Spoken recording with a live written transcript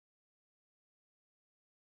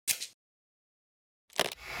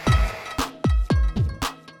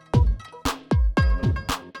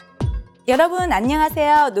여러분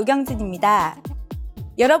안녕하세요. 노경진입니다.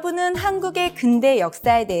 여러분은 한국의 근대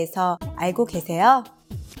역사에 대해서 알고 계세요?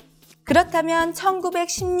 그렇다면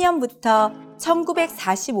 1910년부터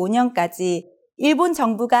 1945년까지 일본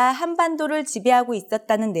정부가 한반도를 지배하고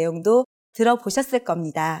있었다는 내용도 들어보셨을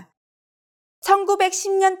겁니다.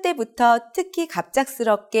 1910년 때부터 특히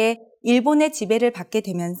갑작스럽게 일본의 지배를 받게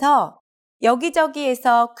되면서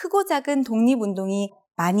여기저기에서 크고 작은 독립운동이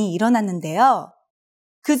많이 일어났는데요.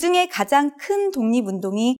 그 중에 가장 큰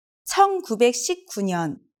독립운동이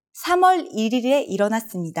 1919년 3월 1일에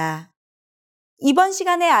일어났습니다. 이번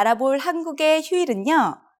시간에 알아볼 한국의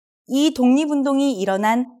휴일은요, 이 독립운동이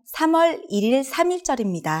일어난 3월 1일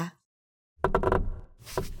 3일절입니다.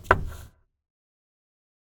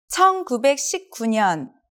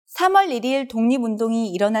 1919년 3월 1일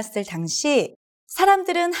독립운동이 일어났을 당시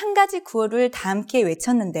사람들은 한 가지 구호를 다 함께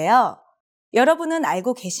외쳤는데요. 여러분은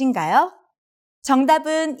알고 계신가요?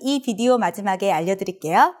 정답은 이 비디오 마지막에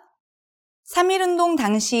알려드릴게요. 3.1운동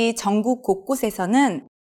당시 전국 곳곳에서는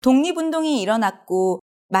독립운동이 일어났고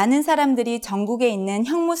많은 사람들이 전국에 있는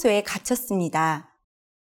형무소에 갇혔습니다.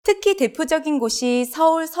 특히 대표적인 곳이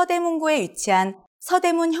서울 서대문구에 위치한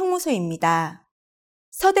서대문 형무소입니다.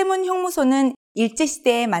 서대문 형무소는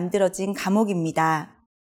일제시대에 만들어진 감옥입니다.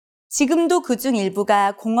 지금도 그중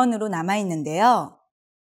일부가 공원으로 남아있는데요.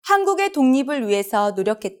 한국의 독립을 위해서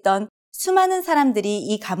노력했던 수많은 사람들이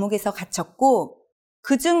이 감옥에서 갇혔고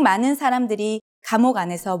그중 많은 사람들이 감옥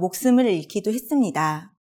안에서 목숨을 잃기도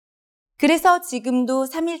했습니다. 그래서 지금도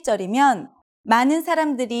 3.1절이면 많은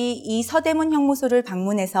사람들이 이 서대문 형무소를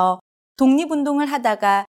방문해서 독립운동을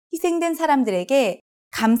하다가 희생된 사람들에게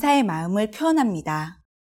감사의 마음을 표현합니다.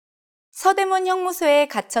 서대문 형무소에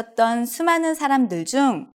갇혔던 수많은 사람들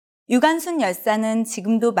중 유관순 열사는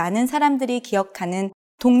지금도 많은 사람들이 기억하는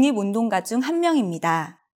독립운동가 중 한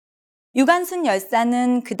명입니다. 유관순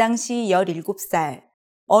열사는 그 당시 17살,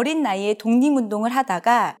 어린 나이에 독립운동을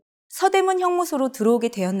하다가 서대문 형무소로 들어오게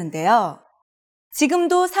되었는데요.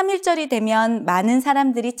 지금도 3.1절이 되면 많은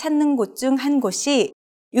사람들이 찾는 곳 중 한 곳이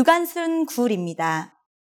유관순 굴입니다.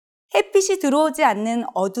 햇빛이 들어오지 않는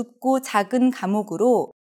어둡고 작은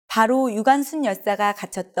감옥으로 바로 유관순 열사가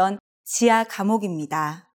갇혔던 지하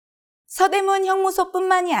감옥입니다. 서대문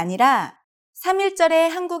형무소뿐만이 아니라 3.1절에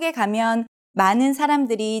한국에 가면 많은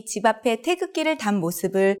사람들이 집 앞에 태극기를 단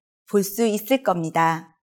모습을 볼 수 있을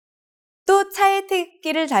겁니다. 또 차에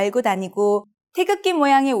태극기를 달고 다니고 태극기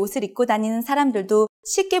모양의 옷을 입고 다니는 사람들도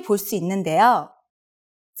쉽게 볼 수 있는데요.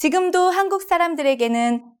 지금도 한국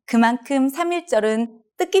사람들에게는 그만큼 3.1절은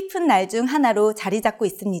뜻깊은 날 중 하나로 자리 잡고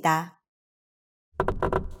있습니다.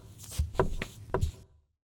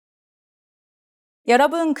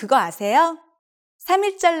 여러분 그거 아세요?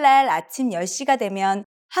 3.1절 날 아침 10시가 되면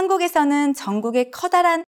한국에서는 전국에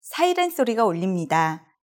커다란 사이렌 소리가 울립니다.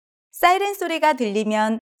 사이렌 소리가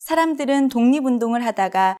들리면 사람들은 독립운동을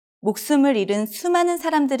하다가 목숨을 잃은 수많은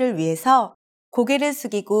사람들을 위해서 고개를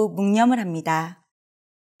숙이고 묵념을 합니다.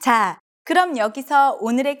 자, 그럼 여기서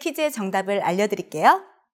오늘의 퀴즈의 정답을 알려드릴게요.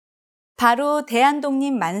 바로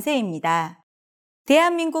대한독립 만세입니다.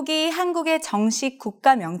 대한민국이 한국의 정식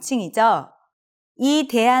국가 명칭이죠. 이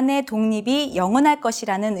대한의 독립이 영원할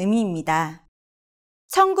것이라는 의미입니다.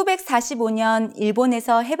 1945년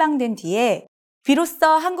일본에서 해방된 뒤에 비로소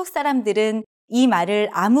한국 사람들은 이 말을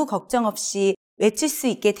아무 걱정 없이 외칠 수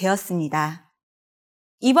있게 되었습니다.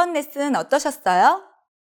 이번 레슨 어떠셨어요?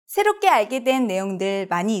 새롭게 알게 된 내용들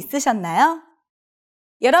많이 있으셨나요?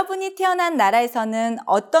 여러분이 태어난 나라에서는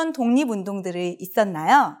어떤 독립운동들이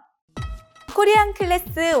있었나요?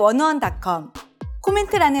 koreanclass101.com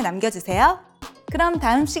코멘트란에 남겨주세요. 그럼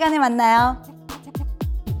다음 시간에 만나요.